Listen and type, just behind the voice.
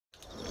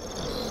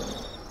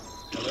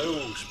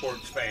Hello,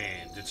 sports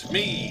fans. It's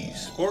me,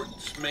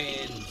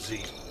 Sportsman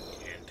Z.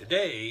 And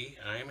today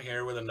I am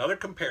here with another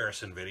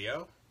comparison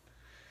video.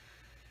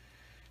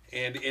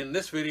 And in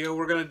this video,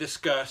 we're going to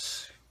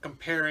discuss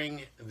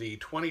comparing the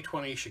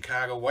 2020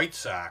 Chicago White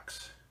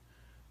Sox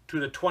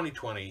to the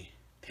 2020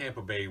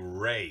 Tampa Bay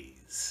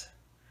Rays.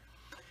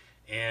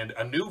 And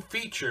a new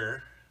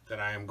feature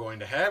that I am going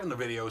to have in the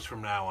videos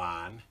from now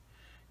on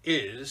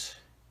is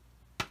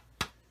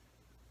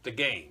the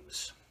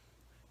games.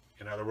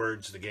 In other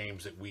words, the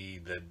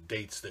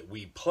dates that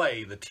we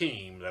play the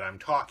team that I'm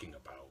talking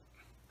about.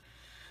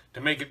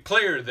 To make it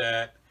clear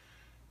that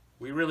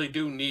we really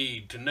do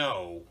need to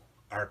know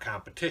our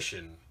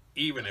competition,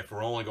 even if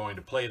we're only going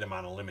to play them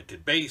on a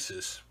limited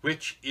basis,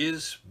 which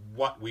is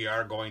what we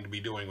are going to be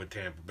doing with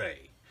Tampa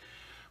Bay.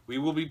 We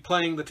will be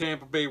playing the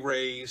Tampa Bay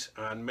Rays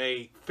on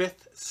May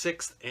 5th,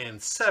 6th, and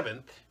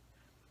 7th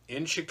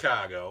in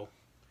Chicago,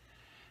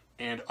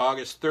 and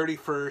August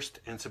 31st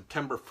and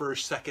September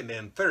 1st, 2nd,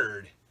 and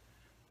 3rd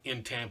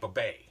in Tampa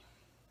Bay.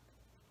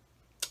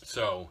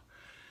 So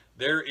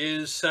there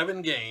is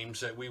 7 games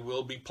that we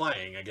will be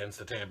playing against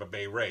the Tampa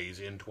Bay Rays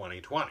in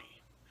 2020.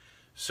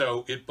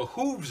 So it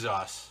behooves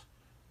us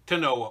to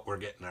know what we're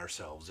getting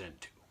ourselves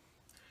into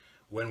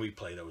when we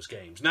play those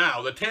games.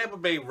 Now, the Tampa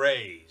Bay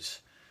Rays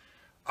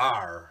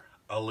are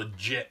a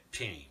legit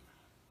team.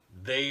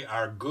 They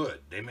are good.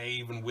 They may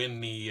even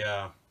win the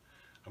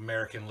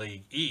American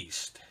League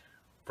East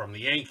from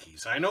the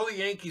Yankees. I know the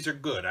Yankees are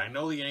good. I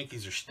know the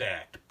Yankees are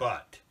stacked,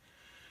 but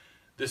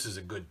this is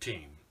a good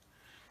team.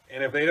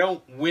 And if they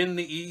don't win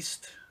the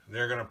East,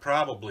 they're going to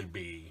probably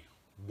be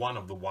one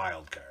of the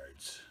wild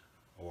cards,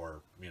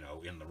 or, you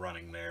know, in the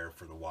running there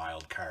for the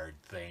wild card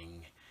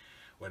thing,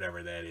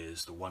 whatever that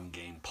is, the one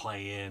game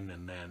play-in,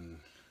 and then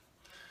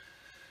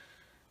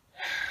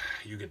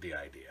you get the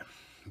idea.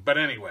 But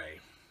anyway,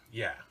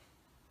 yeah,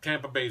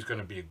 Tampa Bay is going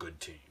to be a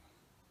good team.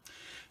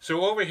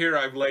 So over here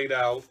I've laid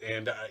out,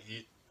 and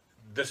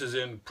this is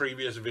in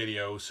previous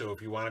videos, so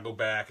if you want to go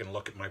back and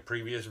look at my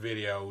previous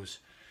videos,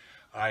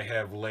 I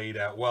have laid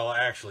out, well,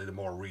 actually the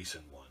more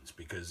recent ones,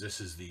 because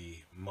this is the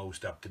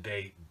most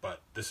up-to-date,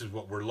 but this is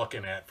what we're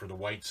looking at for the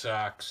White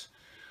Sox.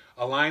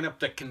 A lineup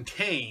that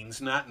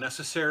contains, not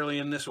necessarily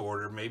in this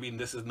order, maybe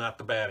this is not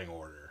the batting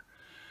order,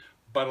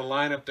 but a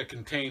lineup that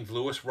contains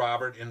Luis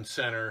Robert in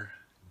center,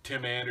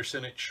 Tim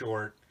Anderson at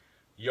short,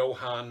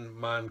 Johan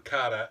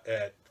Moncada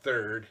at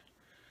third,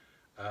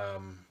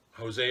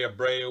 Jose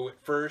Abreu at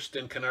first,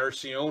 and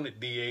Encarnacion at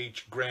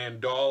DH,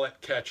 Grandal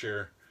at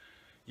catcher,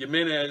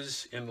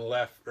 Jimenez in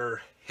left,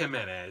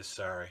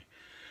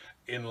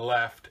 in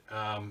left,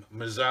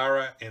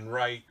 Mazzara in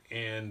right,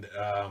 and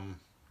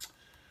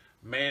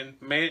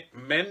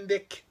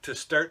Mendick to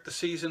start the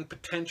season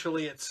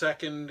potentially at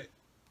second,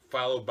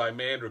 followed by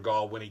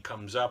Madrigal when he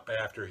comes up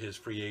after his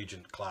free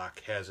agent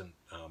clock has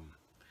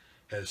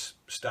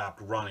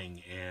stopped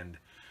running, and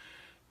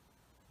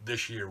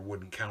this year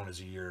wouldn't count as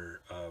a year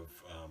of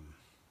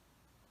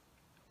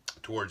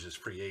towards his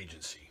free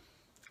agency.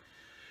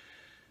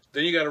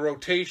 Then you got a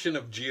rotation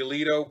of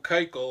Giolito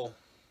Keuchel,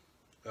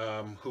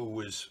 who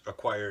was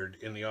acquired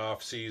in the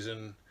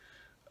offseason,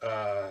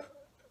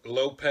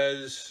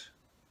 Lopez,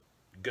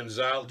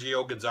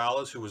 Gio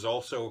Gonzalez, who was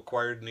also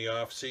acquired in the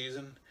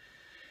offseason,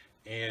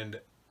 and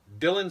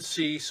Dylan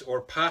Cease,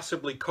 or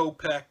possibly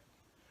Kopech.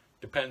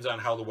 Depends on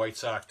how the White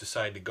Sox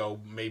decide to go.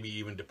 Maybe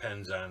even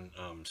depends on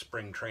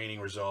spring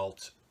training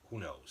results. Who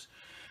knows?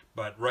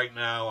 But right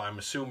now, I'm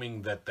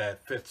assuming that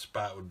that 5th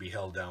spot would be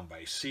held down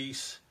by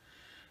Cease,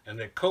 and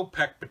that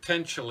Kopech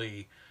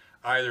potentially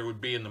either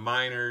would be in the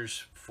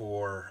minors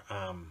for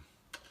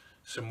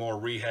some more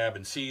rehab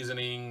and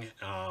seasoning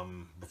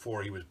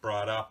before he was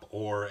brought up,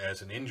 or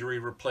as an injury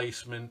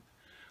replacement,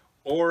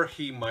 or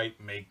he might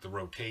make the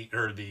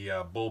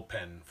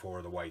bullpen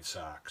for the White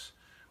Sox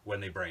when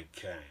they break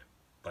camp.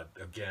 But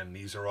again,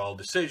 these are all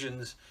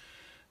decisions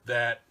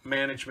that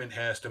management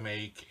has to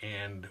make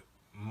and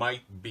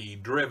might be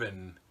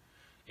driven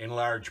in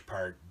large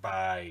part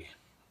by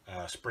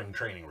spring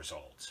training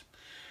results.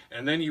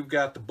 And then you've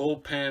got the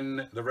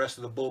bullpen, the rest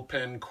of the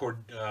bullpen,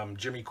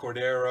 Jimmy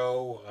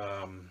Cordero,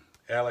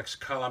 Alex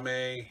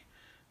Colomé,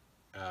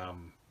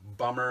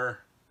 Bummer,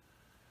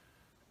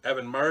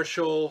 Evan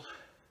Marshall,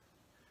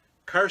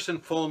 Carson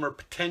Fulmer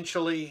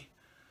potentially,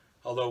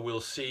 although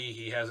we'll see.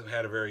 He hasn't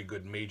had a very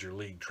good major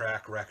league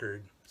track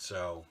record,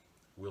 so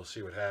we'll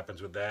see what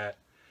happens with that.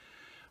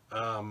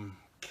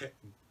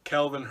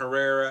 Kelvin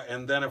Herrera,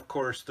 and then, of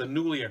course, the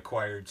newly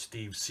acquired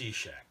Steve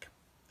Cishek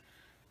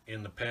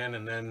in the pen.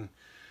 And then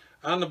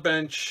on the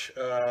bench,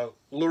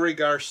 Lurie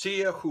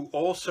Garcia, who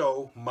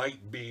also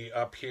might be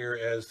up here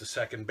as the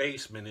second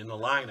baseman in the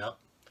lineup.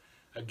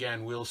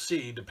 Again, we'll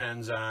see.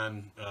 Depends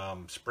on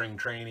spring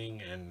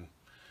training and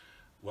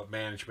what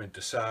management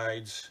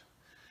decides.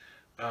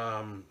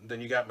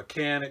 Then you got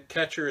McCann at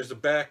catcher as the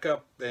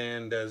backup,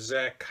 and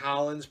Zach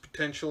Collins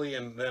potentially,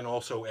 and then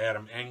also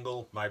Adam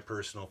Engel, my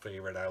personal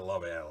favorite. I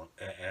love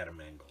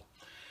Adam Engel.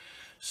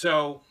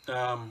 So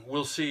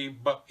we'll see,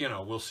 but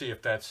we'll see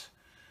if that's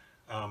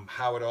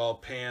how it all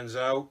pans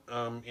out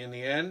in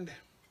the end.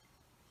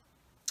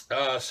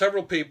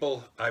 Several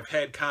people, I've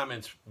had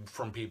comments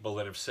from people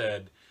that have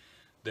said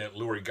that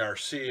Luis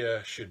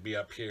Garcia should be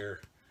up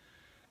here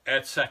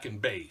at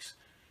second base.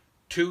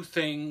 Two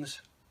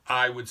things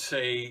I would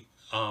say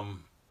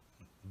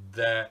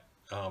that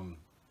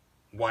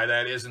why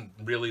that isn't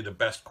really the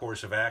best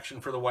course of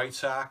action for the White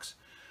Sox.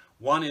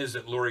 One is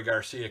that Luis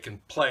Garcia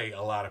can play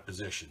a lot of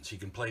positions. He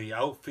can play the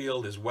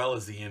outfield as well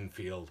as the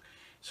infield.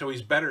 So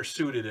he's better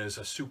suited as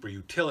a super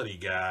utility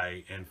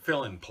guy and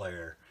fill-in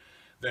player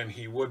than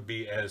he would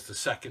be as the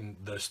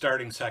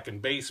starting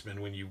second baseman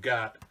when you've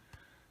got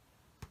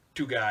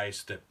two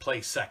guys that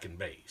play second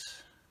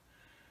base.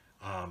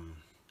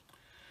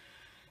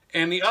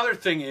 And the other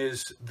thing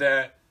is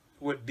that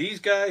with these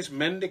guys,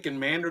 Mendick and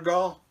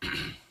Madrigal,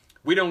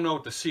 we don't know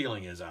what the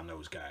ceiling is on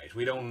those guys.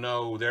 We don't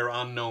know their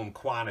unknown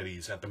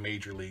quantities at the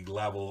major league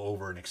level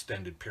over an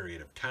extended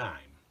period of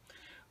time.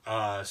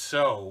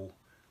 So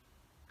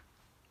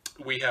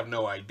we have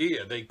no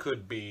idea. They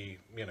could be,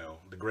 you know,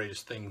 the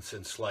greatest thing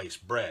since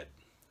sliced bread.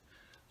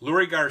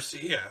 Luis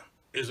Garcia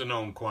is a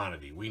known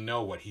quantity. We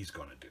know what he's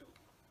going to do.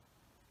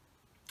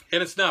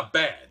 And it's not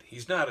bad.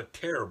 He's not a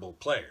terrible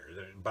player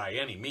by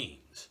any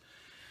means.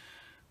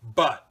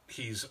 But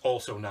he's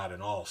also not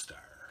an all-star.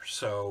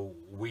 So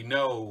we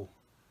know,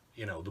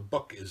 you know, the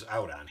book is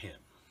out on him.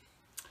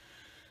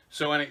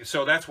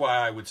 So that's why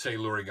I would say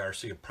Luis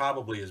Garcia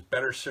probably is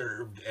better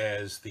served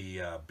as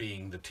the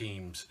being the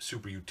team's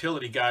super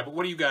utility guy. But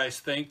what do you guys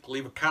think?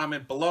 Leave a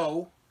comment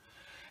below.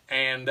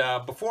 And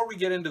before we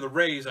get into the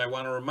Rays, I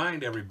want to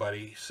remind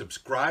everybody,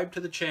 subscribe to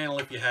the channel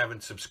if you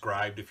haven't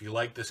subscribed. If you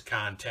like this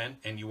content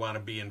and you want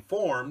to be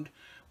informed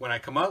when I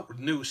come out with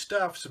new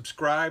stuff,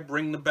 subscribe,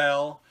 ring the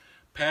bell,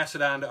 pass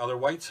it on to other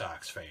White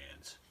Sox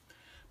fans.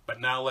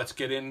 But now let's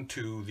get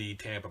into the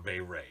Tampa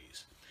Bay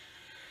Rays.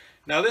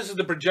 Now this is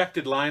the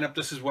projected lineup.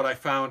 This is what I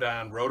found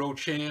on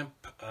RotoChamp.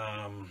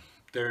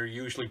 They're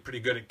usually pretty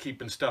good at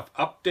keeping stuff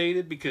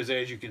updated because,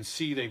 as you can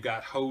see, they've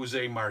got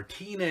Jose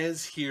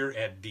Martinez here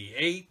at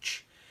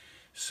DH.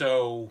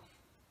 So,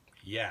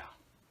 yeah,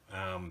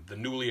 the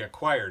newly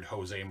acquired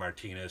Jose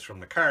Martinez from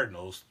the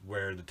Cardinals,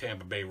 where the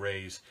Tampa Bay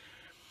Rays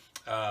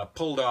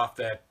pulled off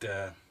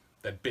that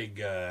big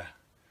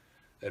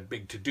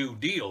to-do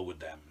deal with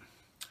them.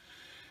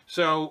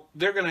 So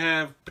they're going to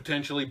have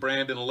potentially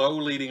Brandon Lowe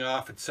leading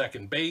off at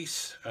second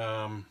base.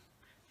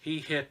 He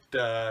hit,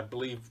 I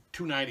believe,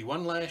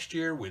 291 last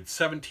year with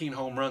 17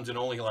 home runs and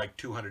only like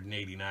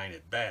 289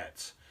 at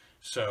bats.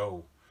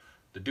 So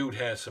the dude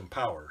has some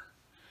power.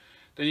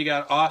 Then you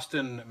got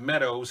Austin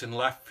Meadows in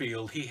left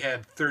field. He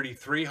had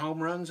 33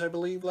 home runs, I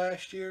believe,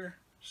 last year.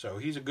 So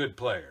he's a good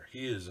player.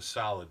 He is a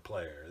solid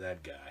player,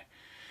 that guy.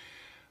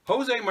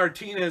 Jose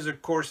Martinez,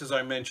 of course, as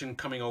I mentioned,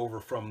 coming over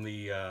from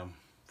the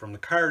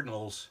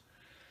Cardinals.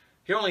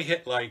 He only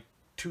hit like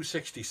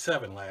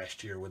 267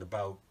 last year with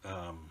about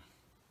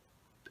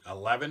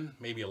 11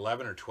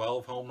 or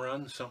 12 home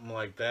runs, something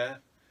like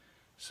that.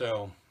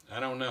 So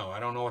I don't know. I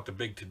don't know what the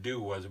big to-do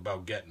was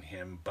about getting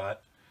him,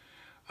 but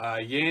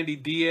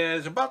Yandy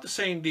Diaz, about the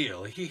same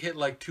deal. He hit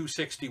like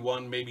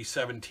 261, maybe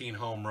 17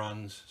 home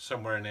runs,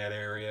 somewhere in that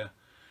area.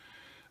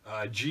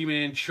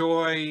 Ji-Man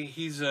Choi,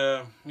 he's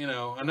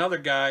another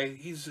guy.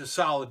 He's a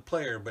solid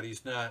player, but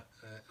he's not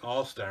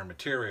all-star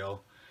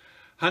material.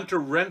 Hunter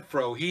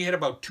Renfroe, he hit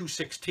about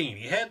 216.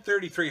 He had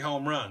 33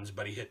 home runs,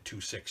 but he hit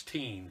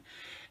 216.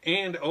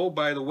 And, oh,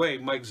 by the way,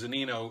 Mike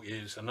Zunino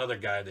is another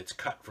guy that's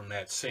cut from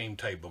that same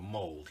type of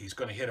mold. He's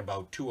going to hit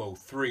about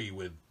 203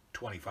 with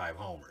 25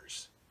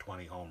 homers,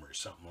 20 homers,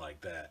 something like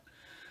that.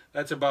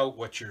 That's about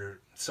what you're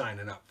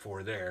signing up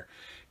for there.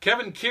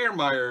 Kevin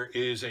Kiermaier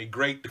is a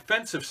great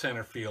defensive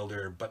center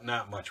fielder, but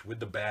not much with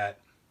the bat.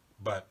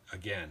 But,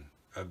 again,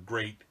 a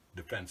great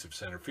defensive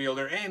center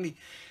fielder. And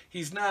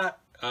he's not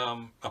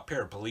a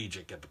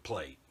paraplegic at the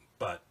plate,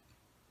 but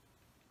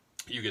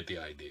you get the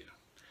idea.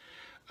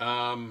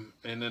 And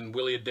then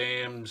Willie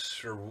Adams,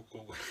 or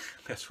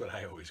that's what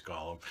I always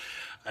call him.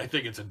 I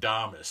think it's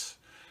Adames,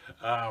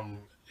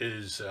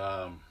 is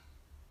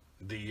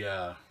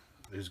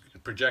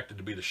projected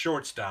to be the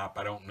shortstop.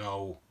 I don't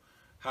know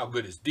how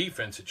good his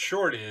defense at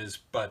short is,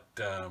 but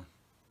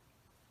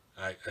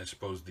I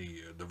suppose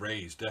the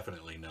Rays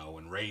definitely know,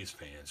 and Rays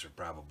fans are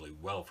probably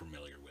well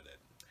familiar with it.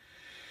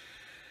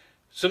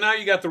 So now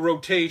you got the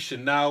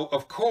rotation. Now,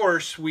 of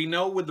course, we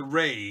know with the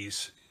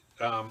Rays,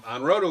 on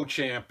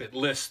RotoChamp, it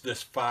lists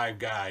this 5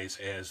 guys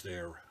as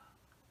their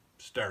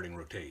starting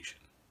rotation.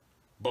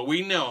 But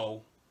we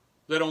know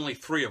that only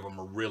 3 of them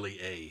are really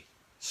a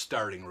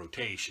starting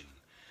rotation.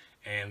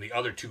 And the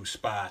other 2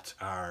 spots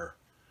are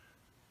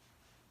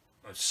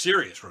a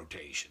serious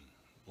rotation,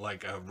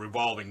 like a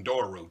revolving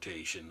door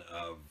rotation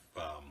of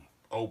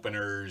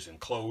openers and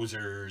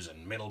closers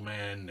and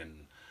middlemen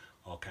and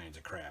all kinds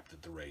of crap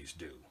that the Rays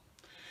do.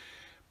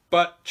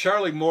 But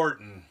Charlie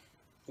Morton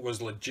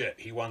was legit.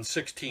 He won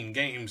 16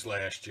 games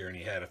last year and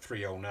he had a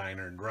 309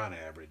 earned run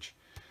average.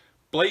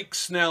 Blake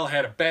Snell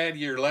had a bad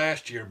year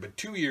last year, but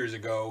 2 years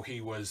ago he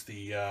was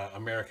the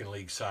American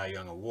League Cy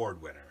Young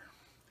Award winner.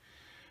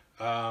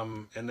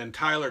 And then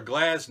Tyler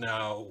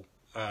Glasnow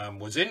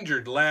was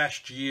injured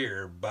last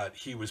year, but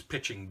he was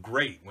pitching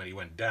great when he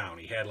went down.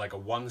 He had like a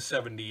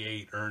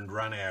 178 earned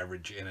run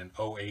average and an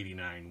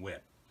 089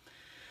 whip.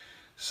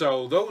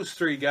 So those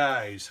three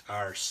guys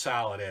are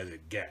solid as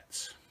it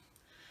gets.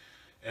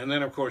 And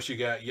then, of course, you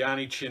got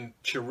Yanni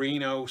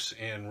Chirinos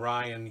and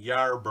Ryan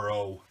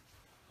Yarbrough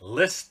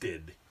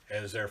listed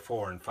as their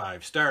 4 and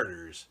 5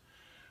 starters.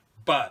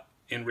 But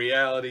in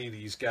reality,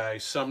 these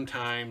guys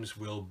sometimes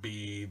will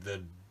be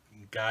the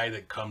guy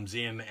that comes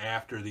in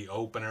after the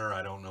opener.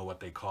 I don't know what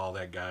they call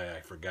that guy.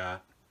 I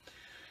forgot.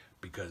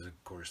 Because,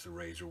 of course, the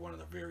Rays are one of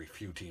the very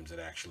few teams that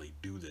actually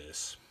do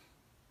this.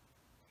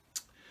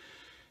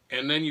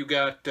 And then you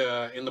got,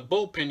 in the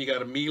bullpen, you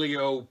got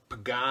Emilio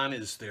Pagan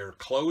is their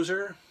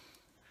closer.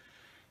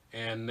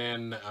 And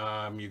then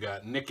you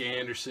got Nick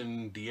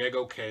Anderson,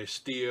 Diego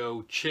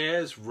Castillo,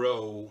 Chaz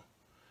Rowe.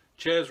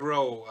 Chaz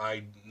Rowe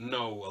I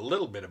know a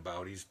little bit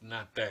about. He's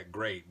not that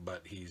great,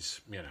 but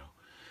he's, you know.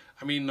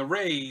 I mean, the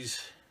Rays,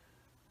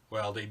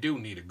 well, they do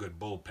need a good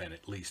bullpen,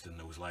 at least in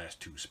those last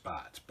 2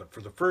 spots. But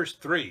for the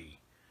first 3,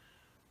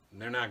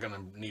 they're not going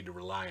to need to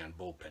rely on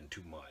bullpen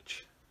too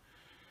much.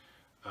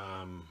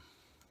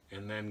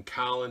 And then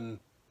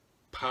Colin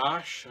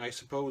Posh, I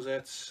suppose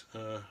that's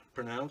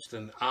pronounced,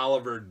 and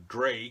Oliver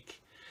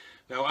Drake.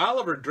 Now,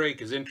 Oliver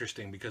Drake is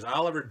interesting because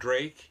Oliver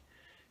Drake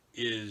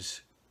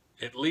is,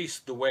 at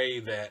least the way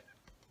that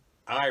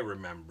I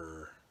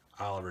remember,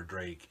 Oliver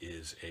Drake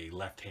is a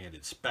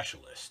left-handed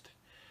specialist.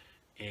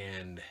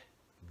 And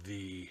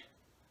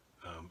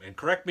and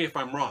correct me if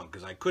I'm wrong,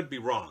 because I could be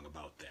wrong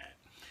about that.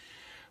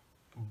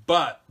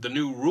 But the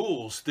new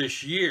rules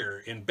this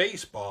year in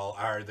baseball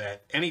are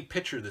that any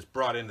pitcher that's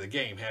brought into the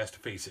game has to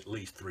face at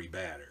least 3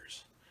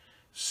 batters.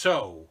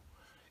 So,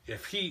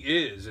 if he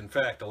is, in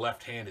fact, a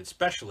left-handed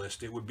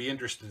specialist, it would be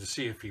interesting to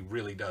see if he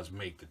really does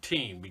make the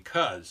team,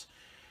 because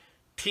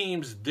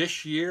teams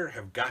this year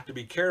have got to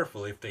be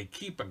careful if they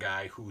keep a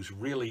guy who's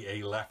really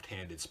a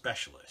left-handed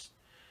specialist.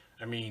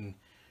 I mean,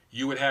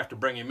 you would have to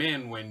bring him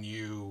in when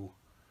you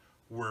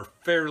were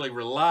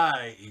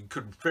you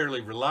could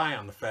fairly rely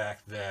on the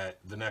fact that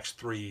the next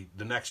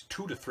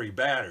 2 to 3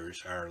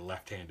 batters are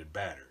left-handed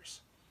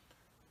batters.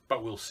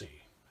 But we'll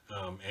see.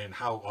 And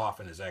how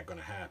often is that going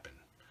to happen?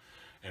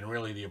 And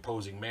really, the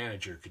opposing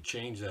manager could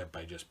change that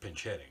by just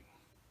pinch hitting.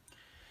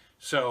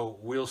 So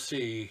we'll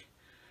see.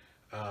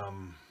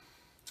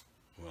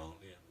 Well,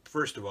 yeah,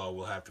 first of all,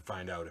 we'll have to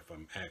find out if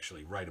I'm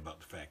actually right about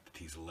the fact that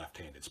he's a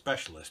left-handed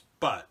specialist.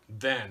 But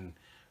then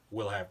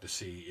we'll have to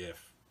see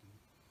if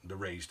the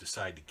Rays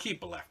decide to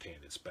keep a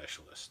left-handed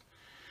specialist.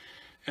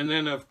 And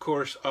then, of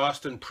course,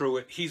 Austin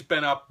Pruitt, he's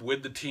been up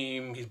with the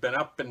team. He's been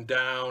up and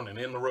down and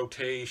in the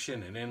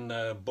rotation and in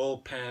the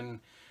bullpen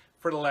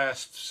for the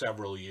last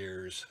several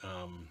years.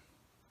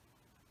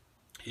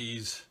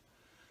 He's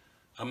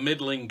a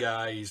middling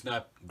guy. He's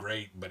not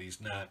great, but he's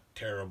not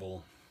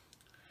terrible.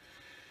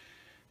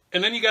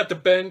 And then you got the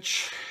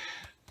bench.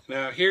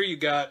 Now, here you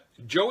got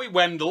Joey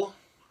Wendell,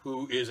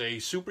 who is a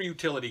super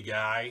utility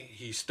guy.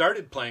 He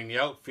started playing the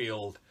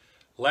outfield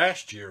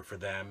last year for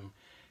them.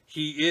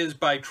 He is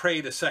by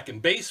trade a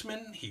second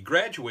baseman. He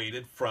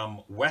graduated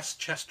from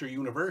Westchester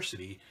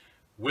University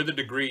with a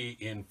degree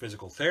in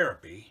physical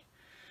therapy,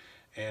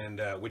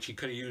 and which he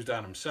could have used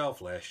on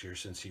himself last year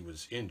since he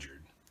was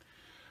injured.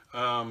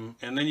 And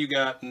then you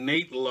got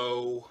Nate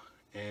Lowe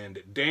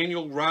and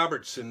Daniel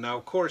Robertson. Now,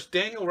 of course,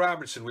 Daniel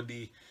Robertson, with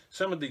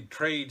some of the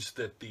trades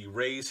that the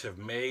Rays have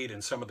made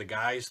and some of the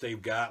guys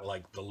they've got,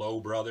 like the Lowe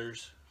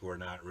brothers, who are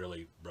not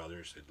really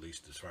brothers, at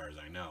least as far as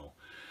I know.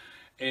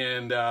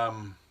 And,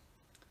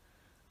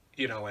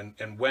 you know,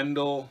 and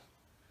Wendell,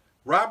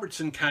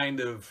 Robertson kind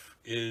of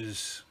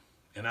is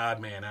an odd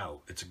man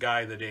out. It's a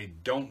guy that they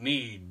don't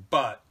need,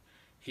 but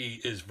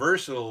he is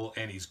versatile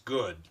and he's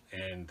good.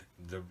 And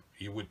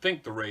you would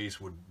think the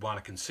Rays would want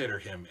to consider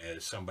him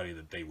as somebody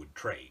that they would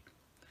trade,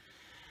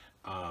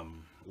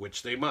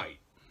 which they might.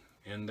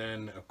 And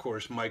then, of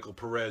course, Michael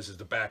Perez is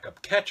the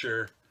backup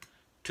catcher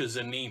to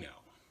Zunino.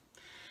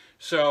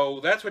 So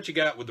that's what you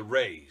got with the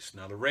Rays.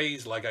 Now, the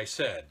Rays, like I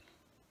said,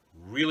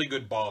 really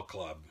good ball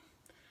club.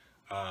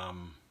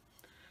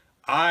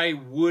 I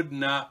would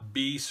not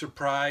be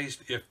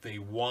surprised if they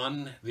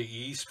won the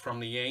East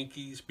from the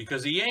Yankees,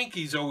 because the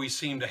Yankees always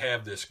seem to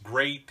have this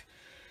great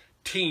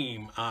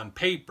team on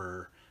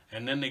paper,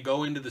 and then they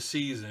go into the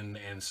season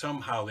and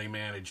somehow they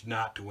manage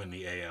not to win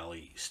the AL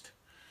East.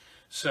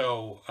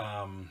 So,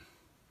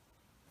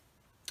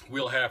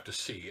 we'll have to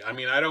see. I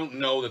mean, I don't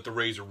know that the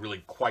Rays are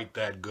really quite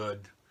that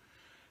good.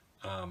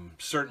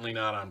 Certainly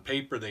not on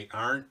paper, they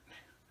aren't.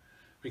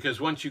 Because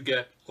once you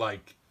get,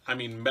 like, I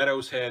mean,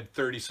 Meadows had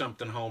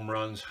 30-something home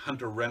runs.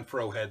 Hunter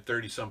Renfroe had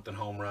 30-something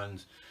home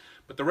runs.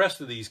 But the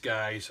rest of these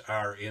guys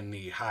are in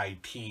the high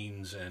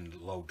teens and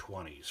low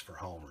 20s for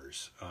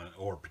homers,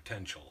 or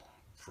potential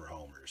for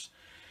homers.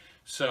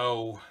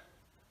 So,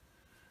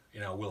 you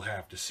know, we'll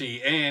have to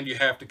see. And you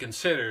have to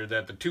consider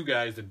that the 2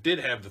 guys that did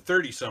have the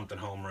 30-something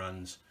home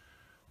runs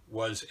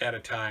was at a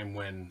time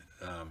when,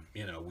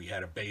 you know, we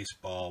had a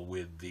baseball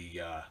with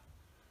the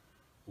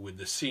with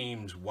the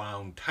seams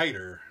wound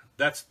tighter.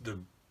 That's the,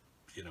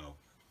 you know,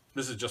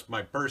 this is just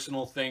my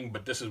personal thing,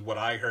 but this is what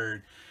I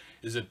heard,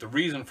 is that the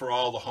reason for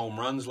all the home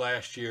runs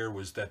last year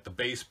was that the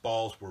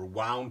baseballs were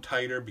wound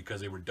tighter because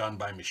they were done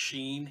by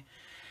machine.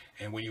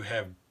 And when you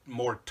have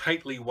more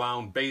tightly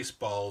wound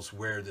baseballs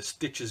where the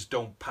stitches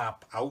don't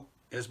pop out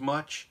as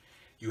much,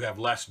 you have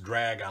less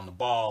drag on the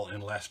ball,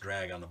 and less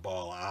drag on the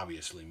ball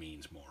obviously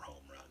means more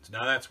home runs.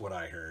 Now that's what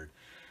I heard.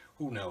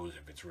 Who knows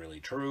if it's really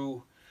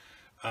true?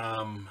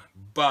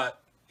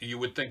 But you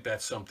would think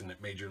that's something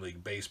that Major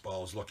League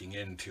Baseball is looking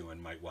into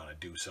and might want to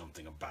do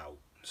something about.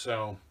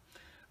 So,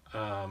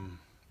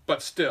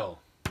 but still,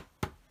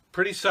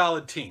 pretty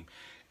solid team.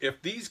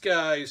 If these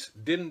guys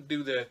didn't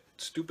do that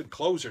stupid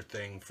closer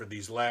thing for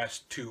these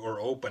last two, or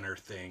opener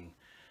thing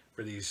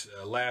for these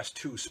last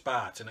two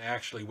spots, and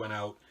actually went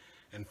out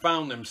and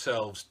found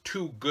themselves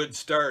two good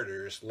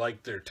starters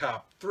like their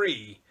top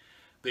three,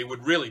 they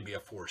would really be a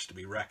force to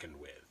be reckoned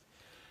with.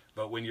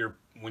 But when you're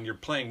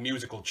playing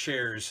musical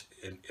chairs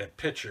at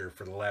pitcher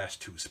for the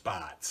last two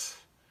spots,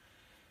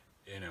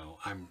 you know,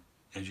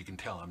 as you can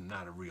tell, I'm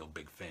not a real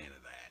big fan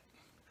of that.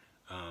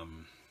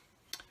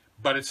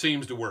 But it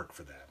seems to work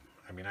for them.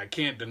 I mean, I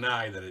can't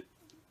deny that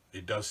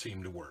it does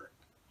seem to work.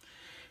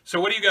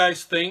 So what do you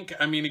guys think?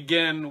 I mean,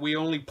 again, we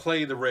only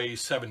play the Rays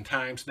 7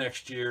 times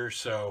next year,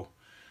 so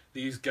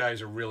these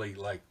guys are really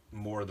like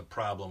more the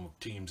problem of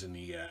teams in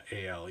the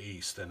AL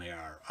East than they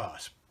are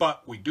us.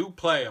 But we do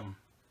play them.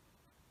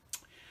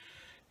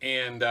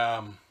 And,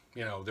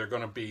 you know, they're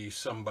going to be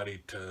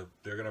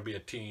they're going to be a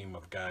team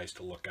of guys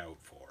to look out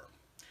for.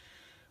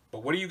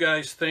 But what do you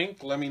guys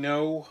think? Let me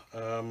know,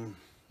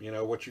 you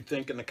know, what you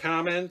think in the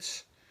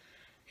comments.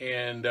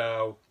 And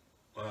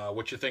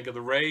what you think of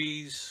the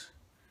Rays.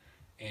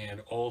 And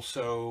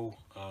also,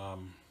 I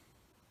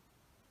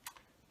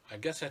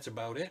guess that's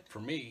about it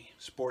for me.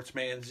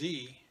 Sportsman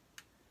Z,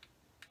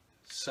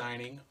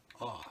 signing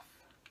off.